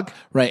dog."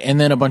 Right. And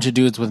then a bunch of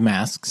dudes with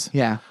masks.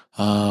 Yeah,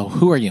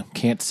 Who are you?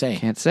 Can't say.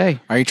 can't say.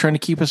 Are you trying to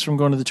keep us from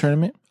going to the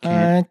tournament?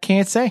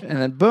 Can't say.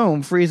 And then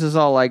boom, Frieza's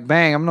all like,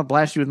 "Bang! I'm gonna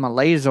blast you with my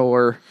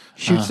laser."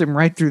 Shoots him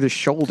right through the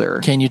shoulder.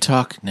 Can you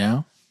talk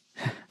now?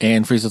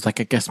 And Frieza's like,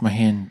 I guess my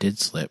hand did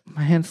slip.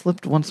 My hand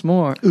slipped once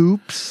more.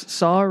 Oops,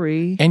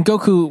 sorry. And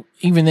Goku,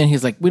 even then,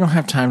 he's like, we don't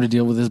have time to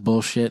deal with this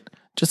bullshit.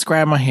 Just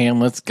grab my hand.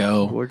 Let's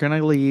go. We're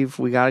gonna leave.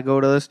 We gotta go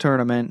to this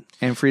tournament.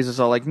 And Frieza's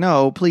all like,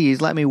 "No,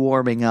 please let me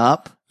warming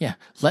up." Yeah.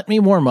 Let me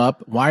warm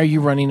up. Why are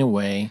you running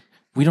away?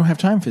 We don't have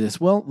time for this.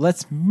 Well,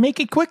 let's make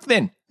it quick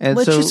then. And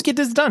let's so- just get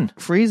this done.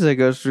 Frieza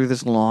goes through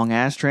this long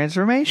ass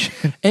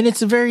transformation. And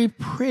it's very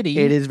pretty.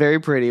 It is very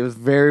pretty. It was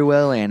very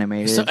well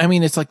animated. So, I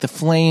mean, it's like the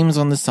flames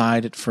on the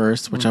side at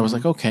first, which I was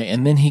like, okay.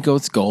 And then he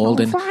goes gold.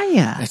 And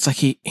fire. it's like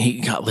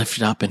he got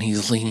lifted up and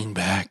he's leaning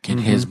back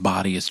and his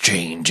body is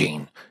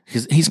changing.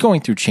 He's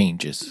going through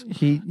changes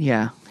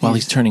while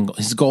he's turning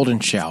his golden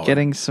shower.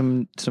 Getting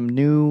some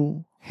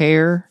new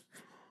hair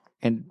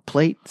and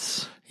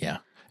plates. Yeah.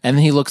 And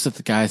then he looks at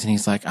the guys and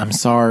he's like, I'm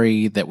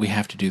sorry that we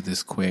have to do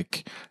this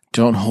quick.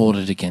 Don't hold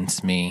it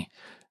against me.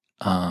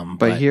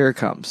 But here it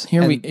comes.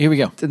 Here we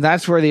go. And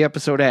that's where the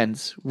episode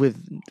ends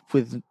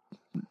with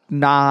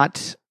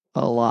not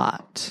a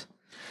lot.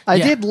 I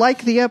did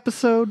like the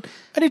episode,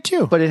 I did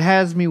too. but it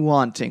has me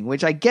wanting,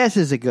 which I guess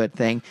is a good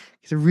thing.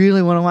 Because I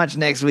really want to watch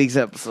next week's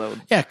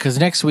episode. Yeah, because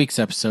next week's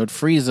episode,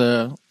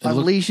 Frieza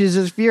Unleashes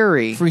his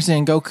fury. Frieza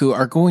and Goku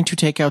are going to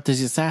take out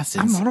these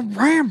assassins. I'm on a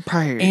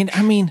rampage. And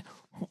I mean,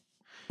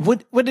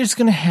 what is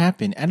going to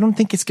happen? I don't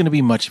think it's going to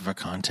be much of a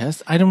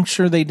contest. I'm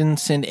sure they didn't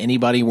send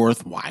anybody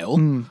worthwhile.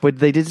 But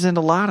they did send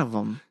a lot of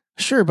them.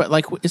 Sure, but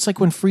like it's like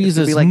when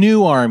Frieza's like-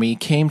 new army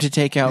came to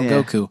take out Yeah.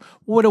 Goku.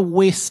 What a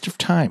waste of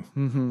time.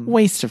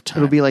 Waste of time.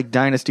 It'll be like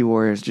Dynasty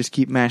Warriors. Just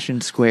keep mashing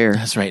square.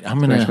 That's right. I'm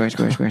gonna.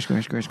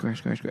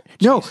 Square.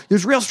 No,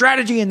 there's real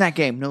strategy in that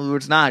game. No,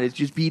 it's not. It's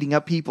just beating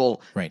up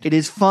people. Right. It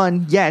is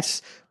fun,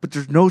 yes, but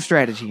there's no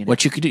strategy in it.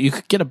 What you could do, you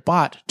could get a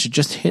bot to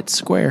just hit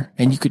square,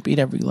 and you could beat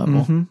every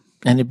level, and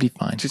it'd be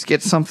fine. Just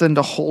get something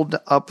to hold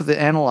up the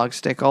analog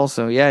stick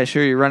also. Yeah,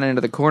 sure, you run into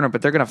the corner,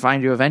 but they're going to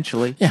find you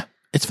eventually. Yeah,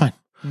 it's fine.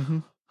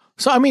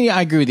 So I mean, yeah,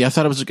 I agree with you. I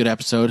thought it was a good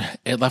episode.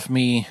 It left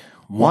me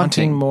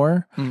wanting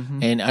more,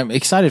 and I'm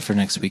excited for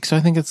next week. So I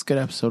think it's a good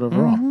episode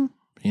overall.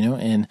 You know,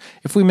 and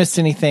if we missed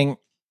anything,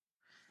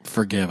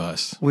 forgive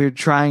us. We're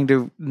trying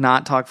to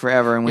not talk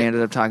forever, and we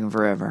ended up talking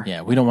forever.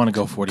 Yeah, we don't want to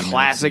go 40 minutes.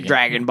 Classic again.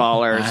 Dragon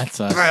Ballers. That's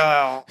us.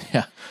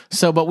 Yeah.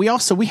 So, but we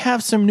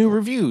have some new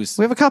reviews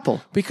We have a couple.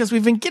 because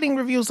we've been getting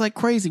reviews like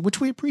crazy, which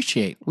we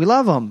appreciate. We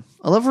love them.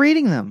 I love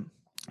reading them.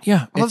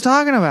 Yeah. I love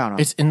talking about them.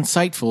 It's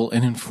insightful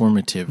and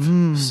informative.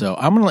 So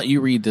I'm going to let you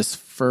read this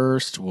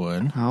first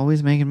one.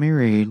 Always making me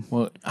read.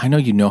 Well, I know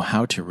you know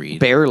how to read.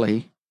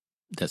 Barely.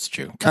 That's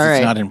true. All Because right.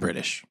 it's not in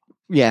British.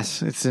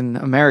 Yes, it's in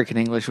American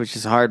English, which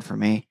is hard for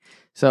me.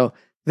 So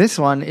this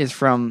one is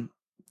from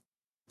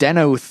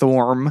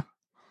Denothorm.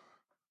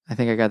 I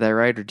think I got that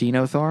right, or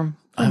Dinothorm.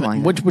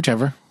 Something like that.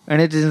 Whichever.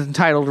 And it is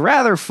entitled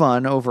Rather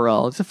Fun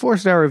Overall. It's a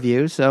 4-star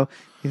review, so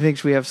he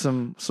thinks we have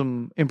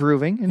some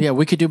improving. And Yeah,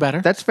 we could do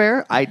better. that's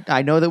fair.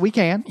 I know that we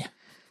can.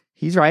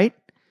 He's right.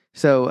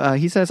 So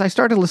he says, I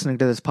started listening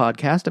to this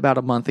podcast about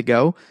a month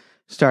ago,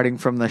 starting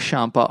from the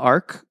Champa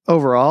arc.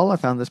 Overall, I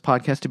found this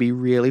podcast to be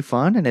really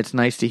fun, and it's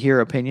nice to hear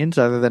opinions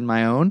other than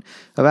my own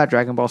about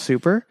Dragon Ball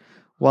Super.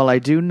 While I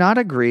do not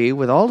agree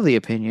with all of the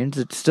opinions,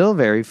 it's still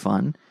very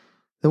fun.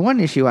 The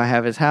one issue I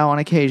have is how, on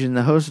occasion,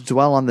 the hosts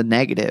dwell on the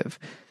negative.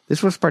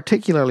 This was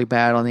particularly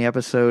bad on the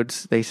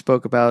episodes they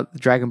spoke about the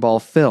Dragon Ball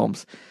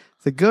films.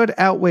 The good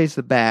outweighs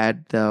the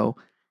bad, though,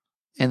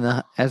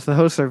 and as the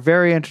hosts are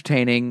very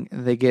entertaining,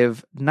 they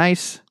give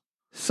nice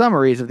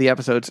summaries of the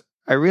episodes.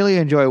 I really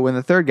enjoy when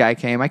the third guy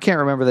came. I can't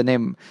remember the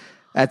name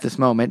at this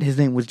moment. His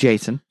name was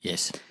Jason.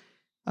 Yes.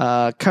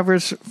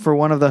 Covers for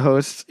one of the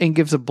hosts and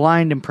gives a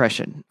blind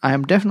impression. I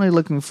am definitely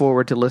looking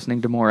forward to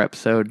listening to more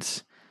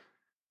episodes.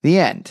 The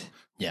end.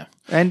 Yeah.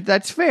 And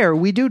that's fair.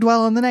 We do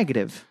dwell on the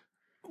negative.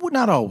 Well,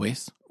 not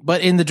always.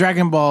 But in the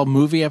Dragon Ball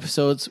movie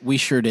episodes, we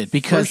sure did.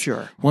 Because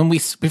sure.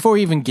 before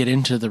we even get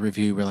into the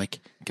review, we're like,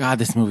 God,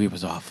 this movie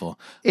was awful.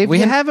 If we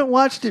you haven't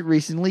watched it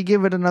recently,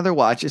 give it another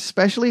watch,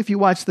 especially if you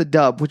watch the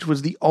dub, which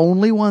was the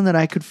only one that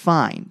I could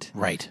find,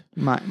 Right.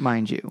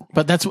 mind you.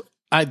 But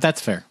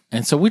that's fair.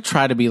 And so we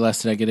try to be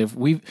less negative.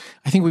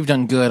 I think we've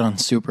done good on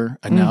Super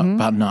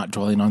about not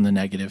dwelling on the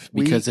negative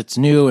because it's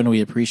new and we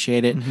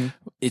appreciate it.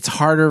 It's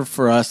harder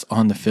for us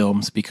on the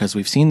films because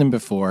we've seen them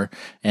before,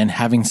 and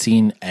having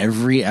seen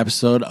every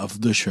episode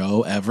of the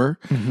show ever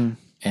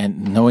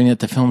and knowing that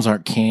the films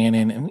aren't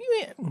canon, and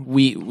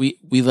we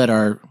let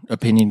our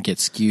opinion get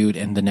skewed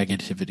and the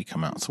negativity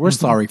come out. So we're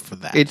sorry for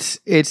that.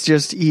 It's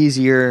just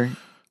easier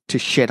to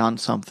shit on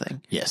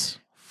something. Yes.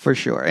 For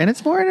sure. And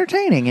it's more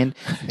entertaining and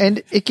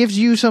it gives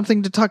you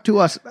something to talk to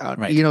us about.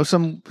 Right. You know,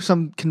 some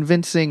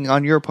convincing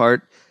on your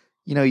part.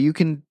 You know, you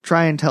can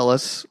try and tell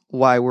us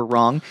why we're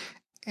wrong.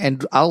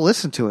 and I'll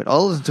listen to it.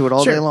 I'll listen to it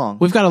all Sure. day long.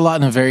 We've got a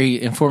lot of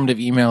very informative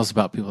emails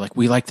about people like,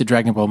 we like the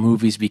Dragon Ball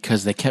movies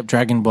because they kept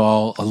Dragon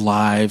Ball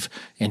alive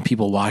and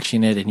people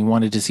watching it, and you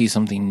wanted to see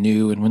something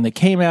new. And when they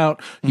came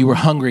out, you were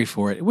hungry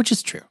for it, which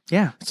is true.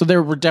 Yeah. So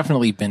there were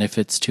definitely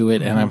benefits to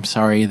it, and I'm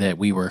sorry that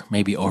we were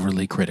maybe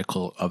overly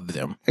critical of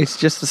them. It's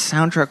just the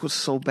soundtrack was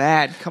so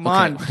bad. Come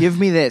on, give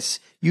me this.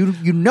 You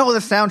know the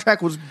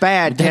soundtrack was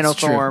bad, Dano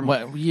Thorm.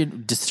 What, you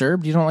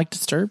Disturbed? You don't like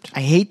Disturbed?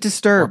 I hate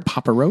Disturbed.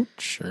 Papa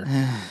Roach? Or?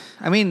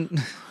 I mean,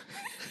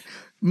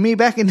 me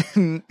back in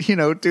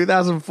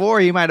 2004,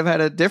 he might have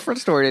had a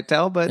different story to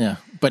tell, but Yeah.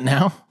 But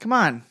now, come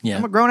on, Yeah.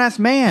 I'm a grown ass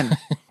man.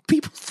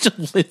 people still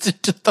listen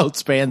to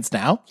those bands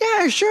now.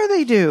 Yeah, sure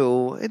they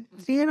do.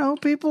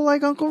 People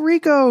like Uncle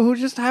Rico who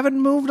just haven't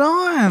moved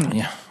on.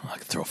 Yeah. I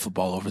could throw a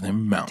football over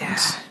them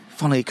mountains.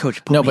 Funny,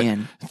 Coach put No, me but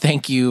in.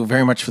 thank you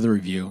very much for the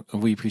review.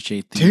 We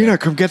appreciate the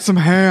come get some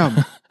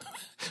ham.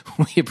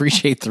 we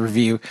appreciate the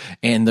review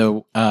and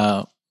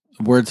the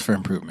words for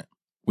improvement.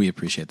 We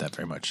appreciate that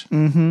very much.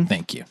 Mm-hmm.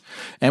 Thank you.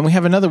 And we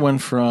have another one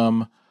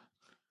from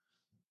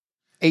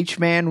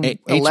H-Man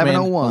H-Man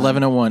 1101.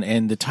 1101,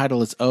 and the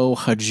title is Oh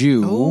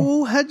Haju.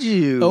 Oh,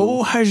 Haju.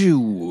 Oh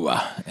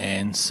Haju.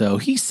 And so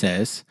he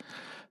says,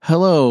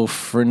 hello,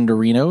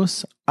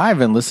 frienderinos. I've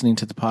been listening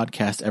to the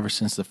podcast ever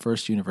since the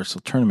first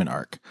Universal Tournament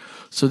arc.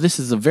 So this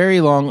is a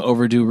very long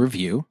overdue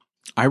review.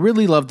 I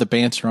really love the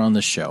banter on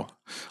the show.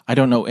 I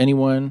don't know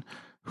anyone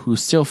who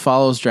still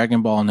follows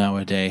Dragon Ball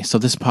nowadays, so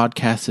this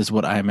podcast is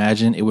what I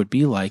imagine it would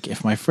be like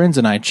if my friends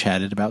and I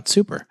chatted about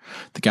Super.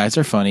 The guys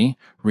are funny,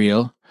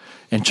 real,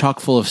 and chock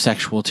full of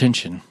sexual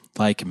tension.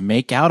 Like,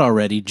 make out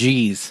already,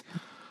 geez.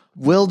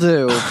 Will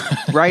do.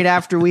 Right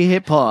after we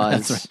hit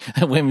pause. That's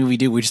right. When we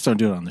do, we just don't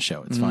do it on the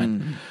show. It's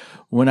fine.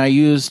 When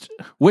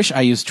wish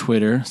I used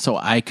Twitter so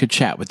I could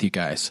chat with you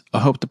guys. I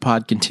hope the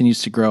pod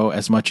continues to grow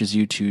as much as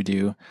you two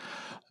do.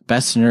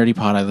 Best nerdy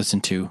pod I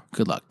listen to.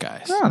 Good luck,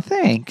 guys. Oh,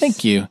 thanks.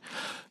 Thank you.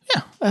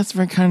 Yeah, that's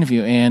very kind of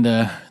you. And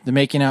the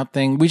making out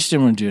thing, we just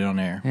didn't want to do it on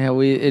air. Yeah,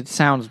 it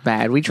sounds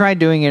bad. We tried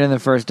doing it in the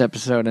first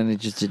episode, and it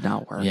just did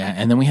not work. Yeah,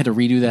 and then we had to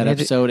redo that had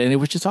to- episode, and it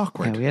was just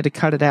awkward. Yeah, we had to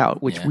cut it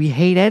out, which Yeah. we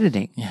hate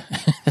editing. Yeah,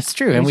 that's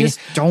true. And We just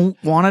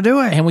don't want to do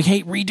it. and we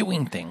hate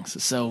redoing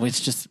things. So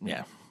it's just,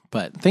 yeah.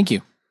 But thank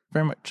you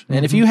very much.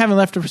 And if you haven't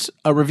left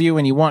a review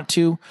and you want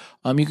to,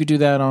 you could do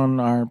that on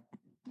our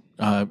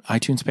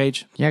iTunes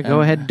page. Yeah,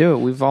 go ahead and do it.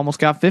 We've almost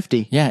got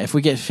 50. Yeah, if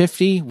we get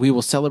 50, we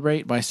will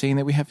celebrate by saying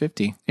that we have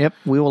 50. Yep,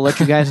 we will let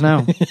you guys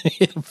know.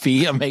 It'll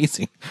be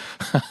amazing.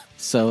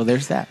 So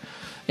there's that.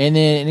 And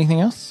then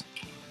anything else?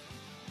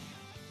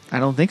 I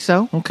don't think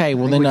so. Okay,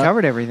 well I think then we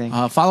covered everything.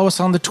 follow us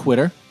on the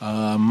Twitter.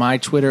 My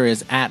Twitter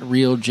is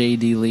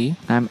 @RealJDLee.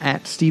 I'm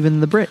at Stephen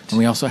the Brit. And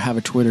we also have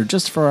a Twitter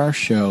just for our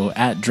show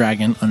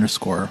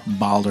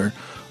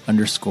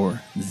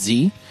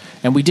 @Dragon_Baller_Z.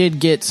 And we did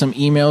get some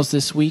emails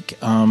this week,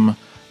 but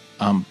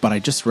I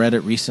just read it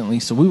recently,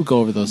 so we will go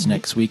over those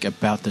next week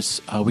about this.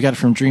 We got it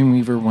from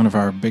Dreamweaver, one of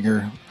our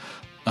bigger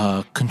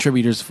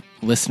contributors,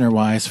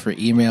 listener-wise, for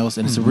emails,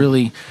 and it's a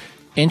really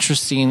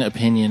interesting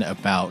opinion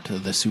about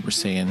the Super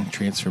Saiyan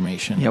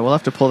transformation. Yeah, we'll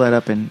have to pull that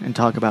up and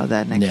talk about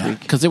that next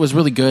week. Because it was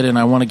really good, and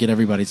I want to get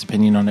everybody's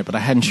opinion on it, but I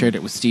hadn't shared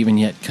it with Steven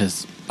yet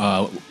because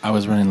I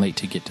was running late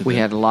to get to We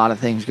had a lot of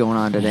things going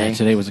on today. Yeah,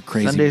 today was a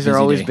crazy Sundays busy are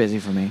always day. busy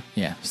for me.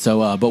 Yeah.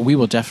 So, but we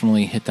will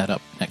definitely hit that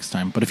up next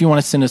time. But if you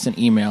want to send us an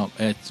email,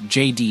 it's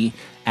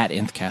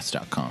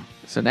jd@nthcast.com.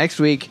 So next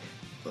week,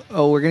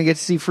 we're going to get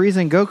to see Frieza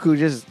and Goku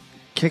just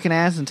kicking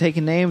ass and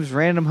taking names,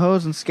 random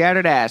hoes, and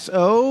scattered ass.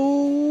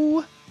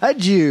 Oh, a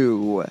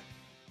Jew.